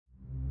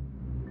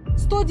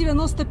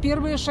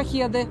191-е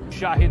шахеды.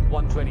 Shahed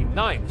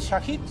 129.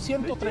 Shahed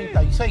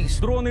 136.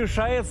 Дроны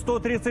shahed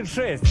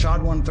 136.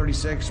 Shahed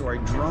 136 or a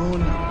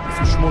drone.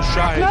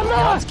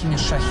 Иранскими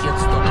shahed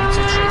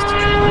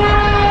 136.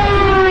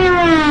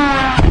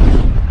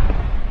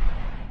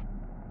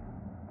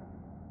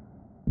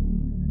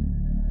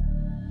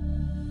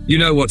 You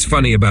know what's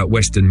funny about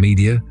Western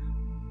media?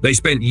 They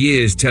spent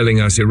years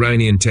telling us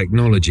Iranian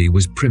technology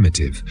was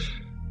primitive,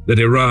 that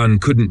Iran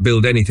couldn't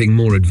build anything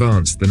more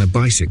advanced than a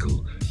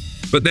bicycle.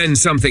 But then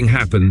something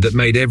happened that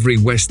made every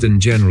Western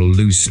general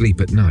lose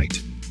sleep at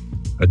night.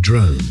 A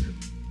drone.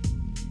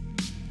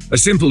 A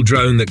simple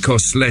drone that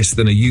costs less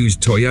than a used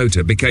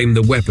Toyota became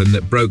the weapon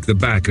that broke the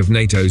back of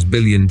NATO's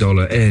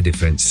billion-dollar air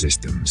defense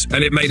systems.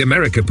 And it made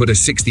America put a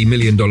 $60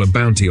 million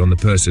bounty on the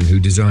person who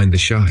designed the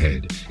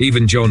Shahed.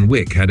 Even John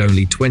Wick had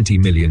only $20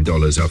 million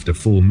after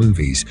 4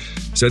 movies,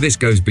 so this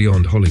goes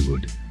beyond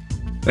Hollywood.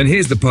 And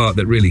here's the part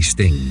that really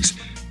stings.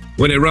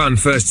 When Iran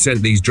first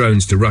sent these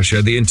drones to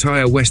Russia, the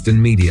entire Western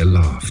media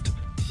laughed.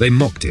 They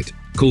mocked it,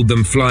 called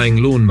them flying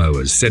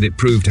lawnmowers, said it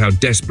proved how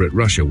desperate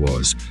Russia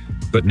was.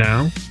 But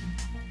now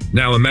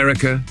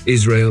America,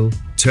 Israel,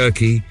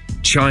 Turkey,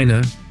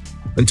 China,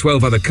 and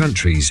 12 other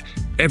countries,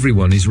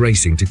 everyone is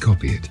racing to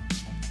copy it.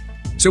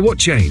 So what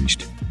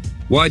changed?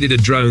 Why did a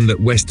drone that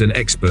Western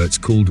experts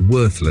called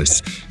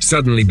worthless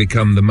suddenly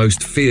become the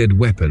most feared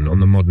weapon on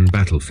the modern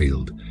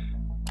battlefield?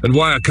 And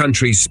why are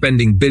countries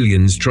spending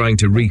billions trying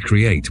to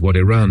recreate what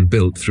Iran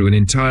built through an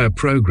entire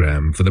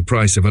program for the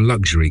price of a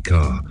luxury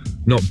car?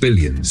 Not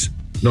billions,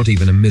 not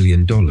even $1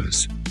 million.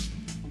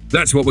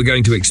 That's what we're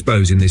going to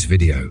expose in this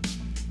video.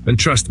 And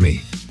trust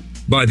me,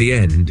 by the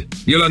end,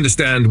 you'll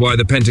understand why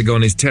the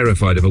Pentagon is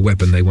terrified of a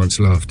weapon they once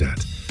laughed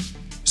at.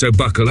 So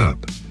buckle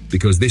up,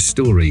 because this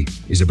story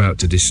is about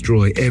to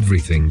destroy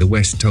everything the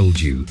West told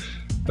you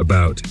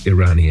about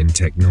Iranian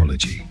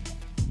technology.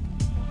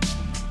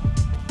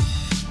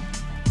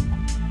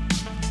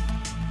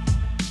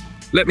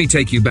 Let me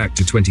take you back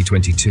to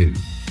 2022.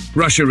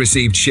 Russia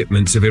received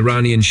shipments of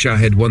Iranian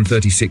Shahed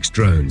 136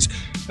 drones,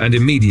 and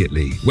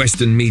immediately,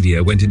 Western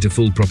media went into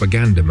full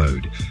propaganda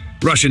mode.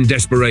 Russian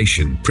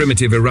desperation,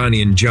 primitive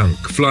Iranian junk,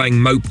 flying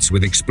mopeds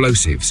with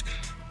explosives.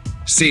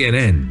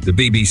 CNN, the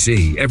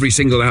BBC, every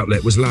single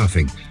outlet was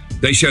laughing.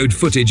 They showed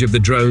footage of the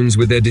drones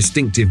with their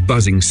distinctive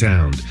buzzing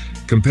sound,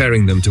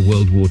 comparing them to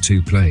World War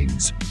II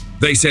planes.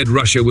 They said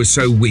Russia was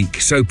so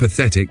weak, so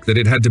pathetic, that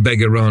it had to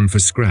beg Iran for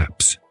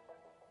scraps.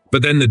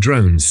 But then the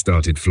drones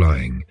started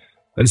flying,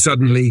 and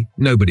suddenly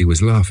nobody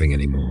was laughing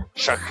anymore.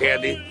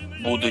 Шахеди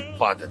будуть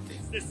падати.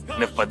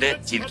 Не впаде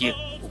тільки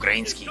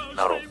український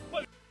народ.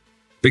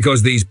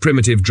 Because these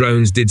primitive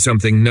drones did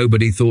something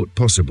nobody thought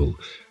possible.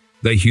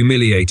 They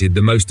humiliated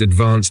the most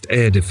advanced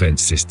air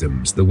defense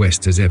systems the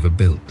West has ever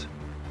built.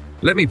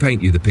 Let me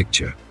paint you the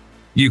picture.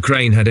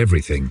 Ukraine had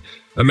everything.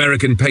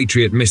 American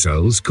Patriot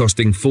missiles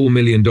costing $4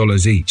 million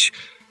each,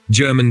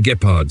 German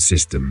Gepard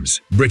systems,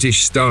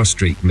 British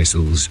Starstreak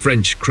missiles,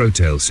 French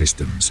Crotel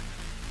systems.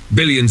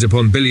 Billions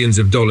upon billions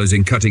of dollars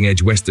in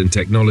cutting-edge Western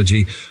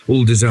technology,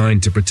 all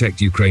designed to protect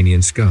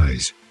Ukrainian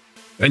skies.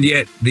 And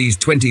yet, these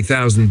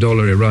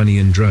 $20,000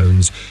 Iranian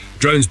drones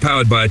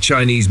powered by a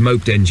Chinese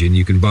moped engine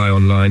you can buy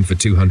online for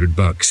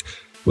 $200,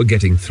 were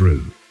getting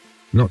through.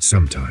 Not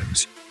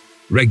sometimes.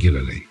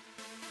 Regularly.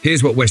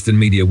 Here's what Western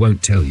media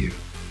won't tell you.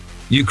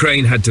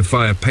 Ukraine had to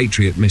fire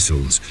Patriot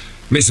missiles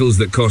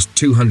that cost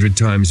 200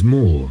 times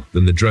more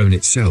than the drone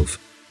itself,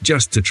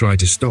 just to try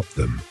to stop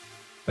them.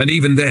 And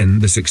even then,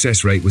 the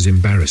success rate was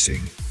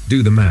embarrassing.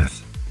 Do the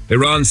math.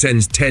 Iran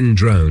sends 10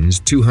 drones,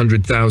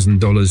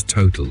 $200,000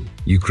 total.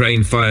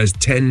 Ukraine fires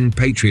 10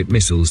 Patriot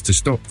missiles to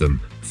stop them,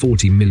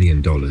 $40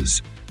 million.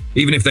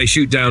 Even if they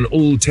shoot down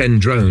all 10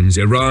 drones,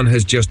 Iran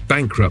has just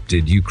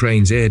bankrupted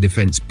Ukraine's air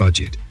defense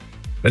budget.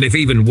 And if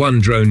even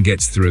one drone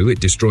gets through, it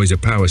destroys a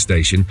power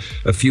station,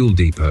 a fuel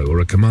depot,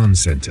 or a command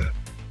center.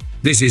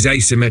 This is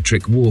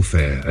asymmetric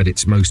warfare at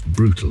its most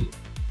brutal.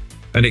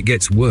 And it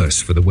gets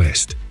worse for the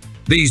West.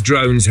 These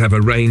drones have a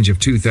range of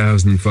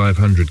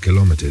 2,500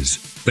 kilometers.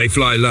 They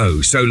fly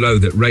low, so low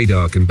that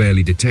radar can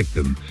barely detect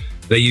them.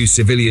 They use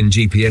civilian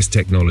GPS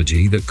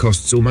technology that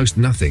costs almost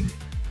nothing.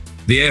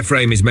 The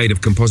airframe is made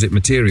of composite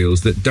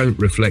materials that don't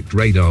reflect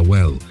radar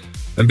well.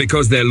 And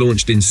because they're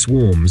launched in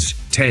swarms,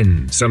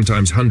 10,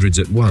 sometimes hundreds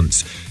at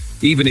once,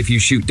 even if you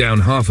shoot down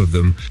half of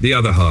them, the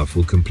other half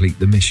will complete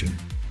the mission.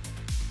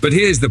 But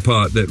here's the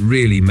part that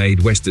really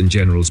made Western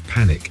generals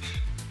panic.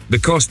 The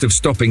cost of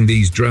stopping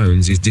these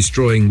drones is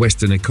destroying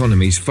Western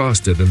economies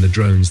faster than the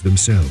drones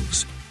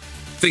themselves.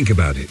 Think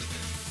about it.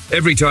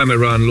 Every time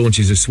Iran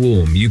launches a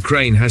swarm,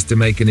 Ukraine has to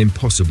make an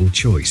impossible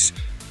choice.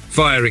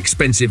 Fire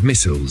expensive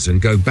missiles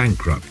and go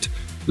bankrupt.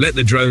 Let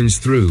the drones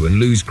through and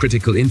lose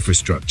critical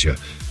infrastructure.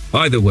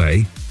 Either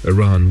way,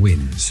 Iran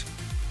wins.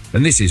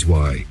 And this is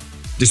why,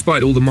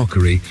 despite all the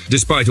mockery,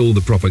 despite all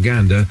the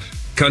propaganda,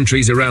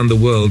 countries around the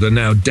world are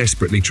now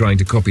desperately trying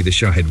to copy the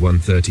Shahed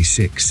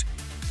 136.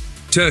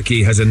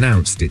 Turkey has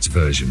announced its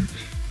version.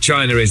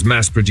 China is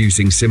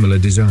mass-producing similar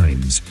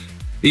designs.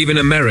 Even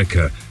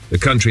America, The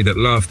country that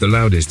laughed the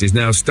loudest is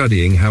now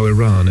studying how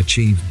Iran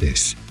achieved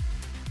this.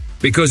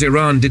 Because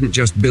Iran didn't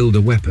just build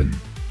a weapon.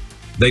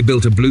 They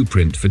built a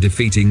blueprint for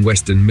defeating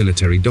Western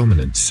military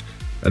dominance,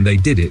 and they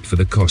did it for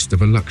the cost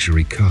of a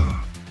luxury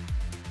car.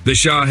 The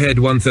Shahed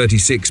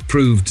 136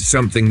 proved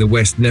something the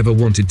West never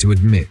wanted to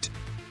admit.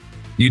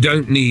 You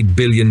don't need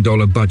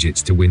billion-dollar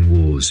budgets to win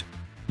wars.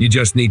 You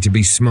just need to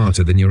be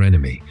smarter than your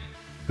enemy.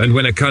 And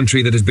when a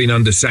country that has been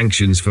under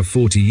sanctions for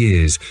 40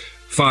 years,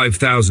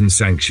 5,000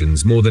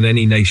 sanctions, more than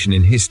any nation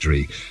in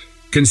history,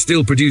 can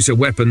still produce a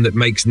weapon that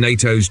makes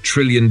NATO's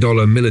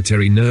trillion-dollar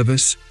military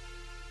nervous,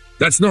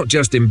 that's not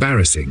just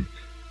embarrassing.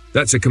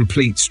 That's a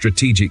complete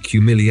strategic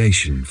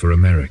humiliation for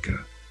America.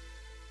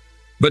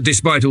 But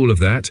despite all of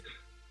that,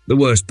 the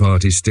worst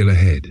part is still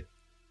ahead.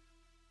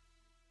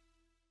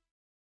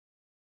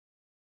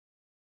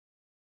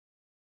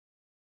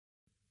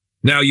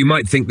 Now, you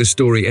might think the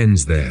story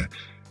ends there.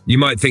 You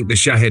might think the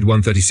Shahed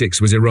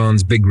 136 was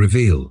Iran's big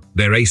reveal,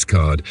 their ace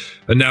card,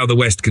 and now the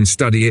West can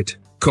study it,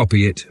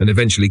 copy it, and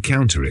eventually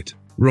counter it.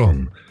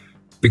 Wrong.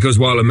 Because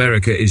while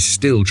America is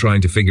still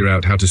trying to figure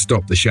out how to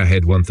stop the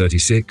Shahed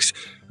 136,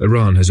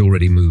 Iran has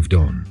already moved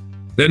on.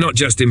 They're not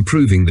just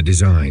improving the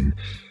design.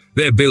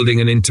 They're building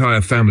an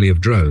entire family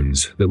of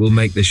drones that will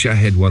make the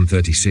Shahed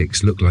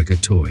 136 look like a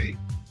toy.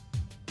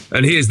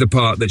 And here's the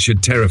part that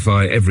should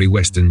terrify every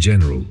Western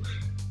general.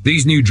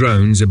 These new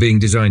drones are being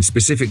designed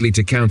specifically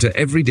to counter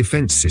every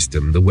defense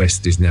system the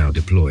West is now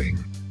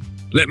deploying.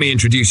 Let me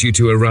introduce you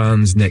to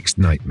Iran's next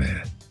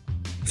nightmare.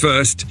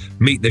 First,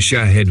 meet the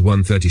Shahed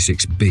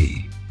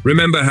 136B.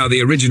 Remember how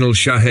the original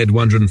Shahed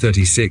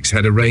 136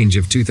 had a range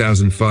of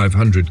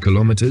 2,500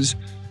 kilometers?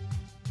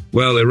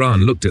 Well,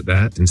 Iran looked at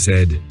that and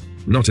said,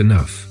 not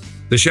enough.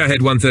 The Shahed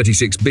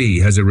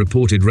 136B has a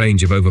reported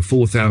range of over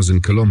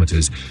 4,000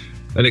 kilometers,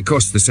 and it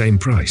costs the same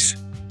price,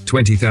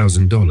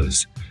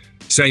 $20,000.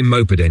 Same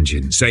moped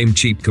engine, same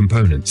cheap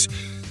components.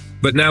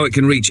 But now it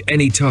can reach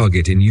any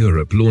target in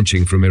Europe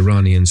launching from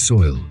Iranian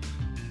soil.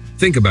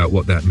 Think about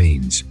what that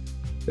means.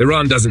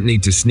 Iran doesn't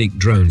need to sneak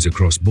drones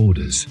across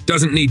borders,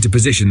 doesn't need to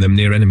position them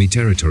near enemy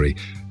territory.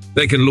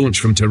 They can launch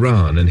from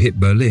Tehran and hit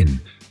Berlin,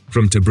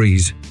 from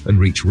Tabriz and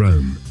reach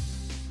Rome.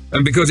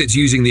 And because it's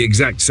using the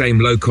exact same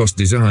low-cost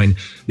design,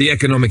 the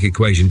economic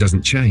equation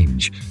doesn't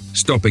change.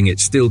 Stopping it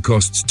still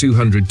costs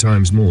 200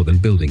 times more than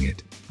building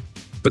it.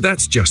 But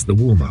that's just the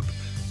warm-up.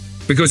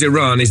 Because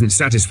Iran isn't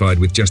satisfied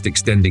with just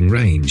extending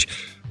range,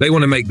 they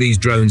want to make these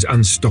drones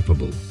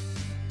unstoppable.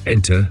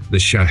 Enter the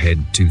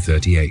Shahed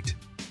 238.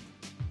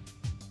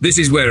 This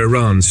is where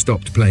Iran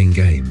stopped playing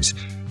games.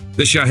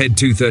 The Shahed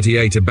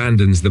 238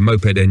 abandons the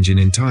moped engine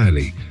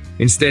entirely.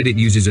 Instead, it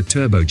uses a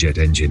turbojet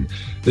engine,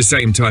 the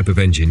same type of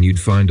engine you'd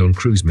find on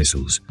cruise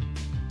missiles.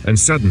 And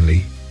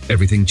suddenly,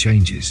 everything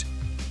changes.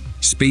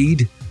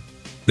 Speed?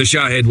 The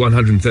Shahed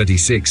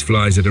 136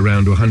 flies at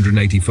around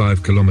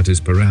 185 kilometers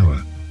per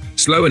hour.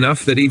 Slow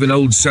enough that even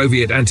old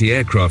Soviet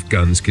anti-aircraft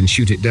guns can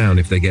shoot it down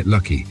if they get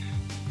lucky.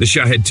 The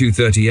Shahed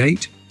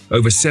 238?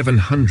 Over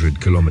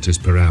 700 kilometers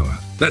per hour.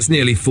 That's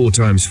nearly 4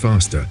 times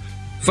faster.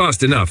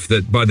 Fast enough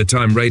that by the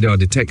time radar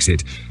detects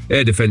it,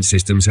 air defense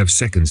systems have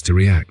seconds to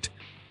react.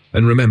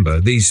 And remember,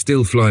 these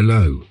still fly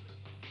low,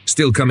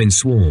 still come in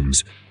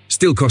swarms,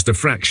 still cost a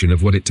fraction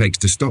of what it takes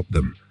to stop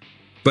them.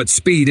 But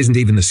speed isn't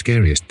even the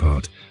scariest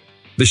part.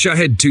 The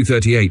Shahed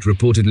 238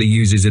 reportedly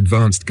uses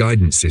advanced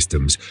guidance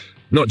systems,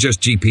 not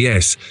just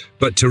GPS,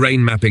 but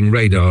terrain mapping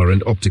radar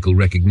and optical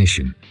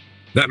recognition.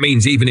 That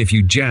means even if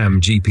you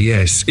jam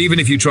GPS, even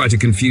if you try to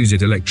confuse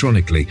it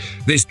electronically,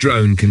 this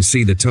drone can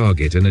see the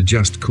target and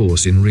adjust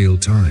course in real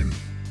time.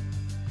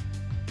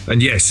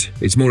 And yes,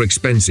 it's more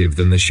expensive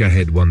than the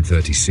Shahed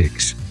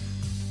 136.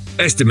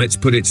 Estimates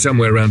put it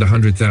somewhere around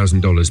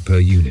 $100,000 per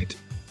unit.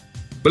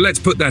 But let's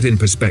put that in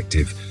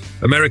perspective.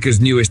 America's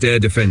newest air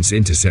defense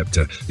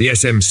interceptor, the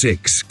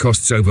SM-6,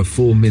 costs over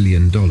 $4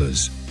 million.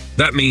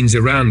 That means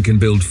Iran can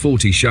build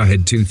 40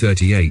 Shahed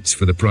 238s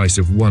for the price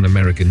of one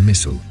American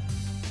missile.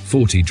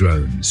 40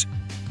 drones,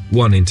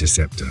 one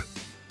interceptor.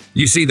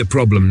 You see the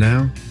problem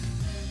now?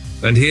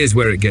 And here's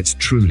where it gets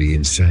truly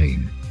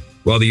insane.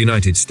 While the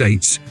United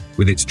States,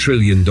 with its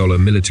trillion-dollar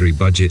military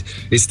budget,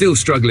 is still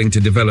struggling to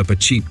develop a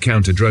cheap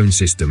counter-drone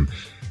system,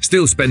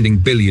 still spending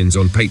billions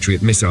on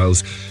Patriot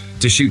missiles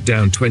to shoot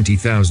down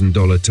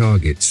 $20,000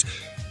 targets,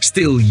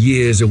 still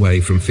years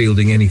away from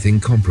fielding anything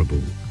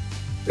comparable.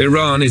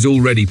 Iran is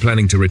already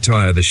planning to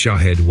retire the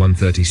Shahed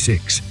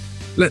 136.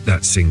 Let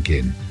that sink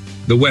in.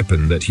 The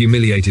weapon that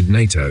humiliated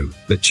NATO,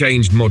 that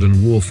changed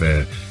modern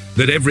warfare,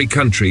 that every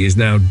country is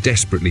now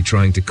desperately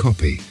trying to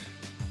copy.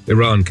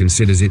 Iran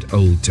considers it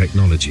old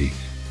technology.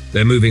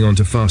 They're moving on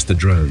to faster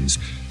drones,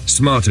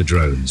 smarter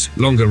drones,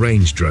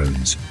 longer-range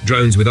drones,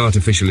 drones with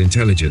artificial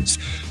intelligence,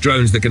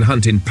 drones that can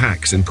hunt in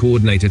packs and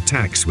coordinate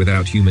attacks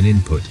without human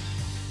input.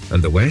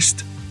 And the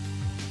West?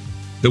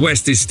 The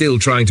West is still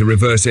trying to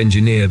reverse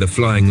engineer the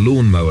flying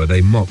lawnmower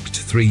they mocked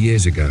 3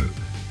 years ago.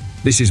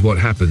 This is what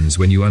happens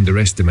when you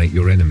underestimate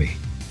your enemy.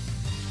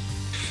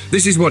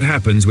 This is what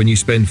happens when you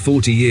spend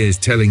 40 years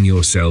telling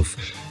yourself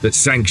that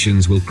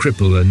sanctions will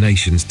cripple a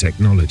nation's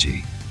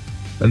technology.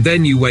 And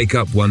then you wake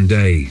up one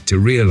day to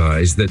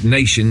realize that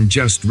nation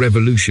just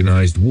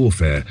revolutionized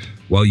warfare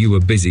while you were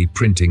busy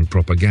printing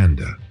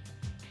propaganda.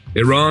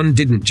 Iran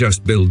didn't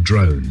just build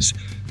drones.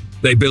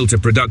 They built a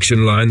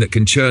production line that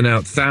can churn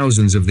out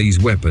thousands of these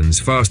weapons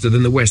faster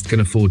than the West can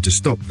afford to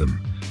stop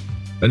them.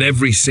 And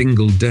every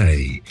single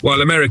day,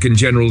 while American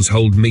generals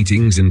hold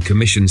meetings and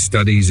commission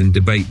studies and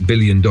debate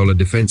billion-dollar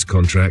defense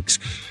contracts,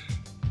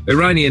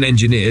 Iranian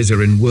engineers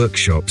are in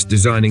workshops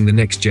designing the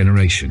next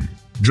generation,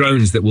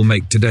 drones that will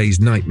make today's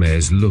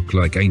nightmares look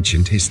like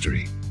ancient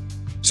history.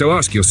 So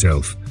ask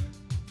yourself,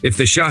 if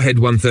the Shahed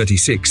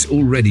 136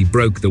 already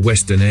broke the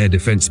Western air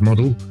defense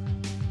model,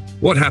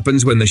 what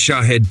happens when the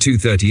Shahed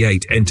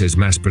 238 enters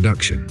mass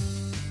production?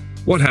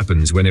 What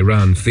happens when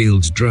Iran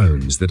fields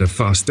drones that are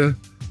faster,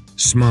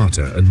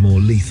 smarter, and more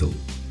lethal,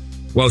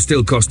 while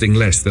still costing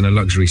less than a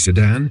luxury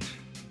sedan?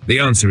 The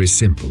answer is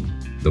simple: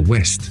 the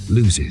West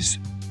loses.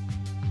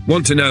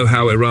 Want to know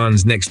how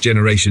Iran's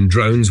next-generation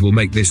drones will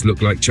make this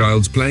look like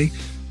child's play?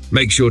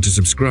 Make sure to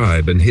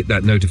subscribe and hit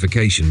that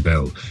notification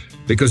bell,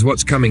 because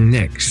what's coming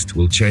next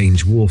will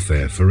change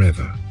warfare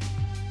forever.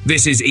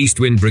 This is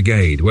Eastwind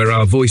Brigade, where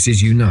our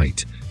voices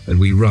unite and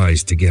we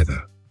rise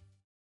together.